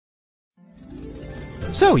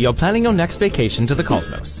So, you're planning your next vacation to the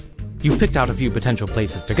cosmos. You've picked out a few potential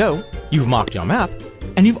places to go, you've marked your map,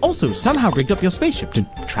 and you've also somehow rigged up your spaceship to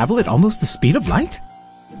travel at almost the speed of light?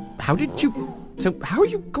 How are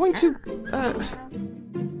you going to,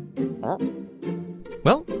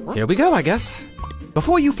 Well, here we go, I guess.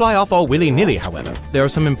 Before you fly off all willy-nilly, however, there are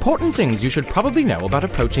some important things you should probably know about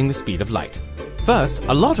approaching the speed of light. First,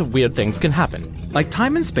 a lot of weird things can happen, like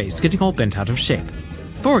time and space getting all bent out of shape.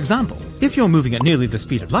 For example, if you're moving at nearly the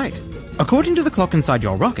speed of light, according to the clock inside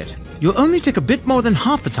your rocket, you'll only take a bit more than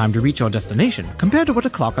half the time to reach your destination compared to what a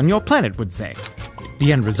clock on your planet would say.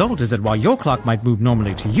 The end result is that while your clock might move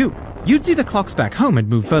normally to you, you'd see the clocks back home and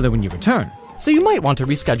move further when you return, so you might want to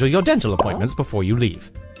reschedule your dental appointments before you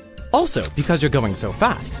leave. Also, because you're going so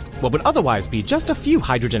fast, what would otherwise be just a few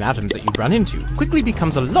hydrogen atoms that you'd run into quickly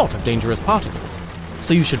becomes a lot of dangerous particles.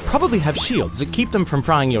 So you should probably have shields that keep them from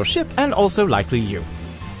frying your ship and also likely you.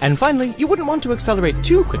 And finally, you wouldn't want to accelerate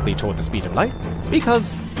too quickly toward the speed of light,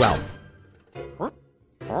 because, well...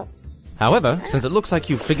 However, since it looks like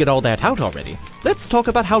you've figured all that out already, let's talk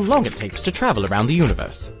about how long it takes to travel around the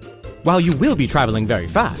universe. While you will be traveling very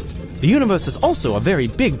fast, the universe is also a very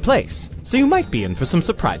big place, so you might be in for some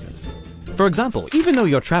surprises. For example, even though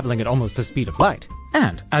you're traveling at almost the speed of light,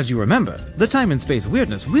 and, as you remember, the time and space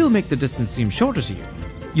weirdness will make the distance seem shorter to you,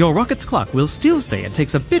 your rocket's clock will still say it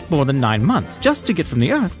takes a bit more than 9 months just to get from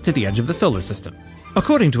the Earth to the edge of the solar system.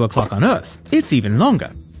 According to a clock on Earth, it's even longer,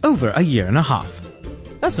 over a year and a half.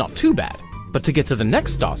 That's not too bad, but to get to the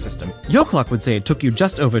next star system, your clock would say it took you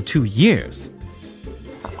just over 2 years.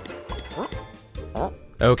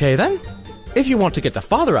 Okay then. If you want to get to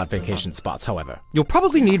farther out vacation spots, however, you'll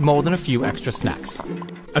probably need more than a few extra snacks.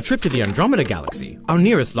 A trip to the Andromeda Galaxy, our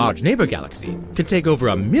nearest large neighbor galaxy, could take over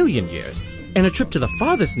 1,000,000 years, and a trip to the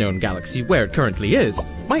farthest known galaxy, where it currently is,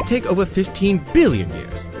 might take over 15 billion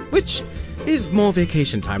years, which is more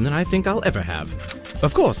vacation time than I think I'll ever have.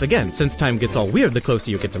 Of course, again, since time gets all weird the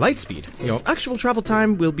closer you get to light speed, your actual travel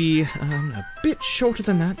time will be a bit shorter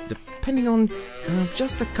than that, depending on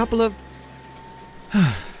just a couple of...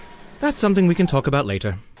 That's something we can talk about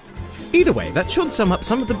later. Either way, that should sum up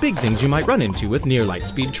some of the big things you might run into with near light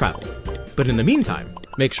speed travel. But in the meantime,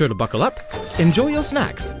 make sure to buckle up, enjoy your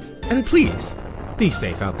snacks, and please, be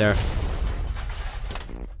safe out there.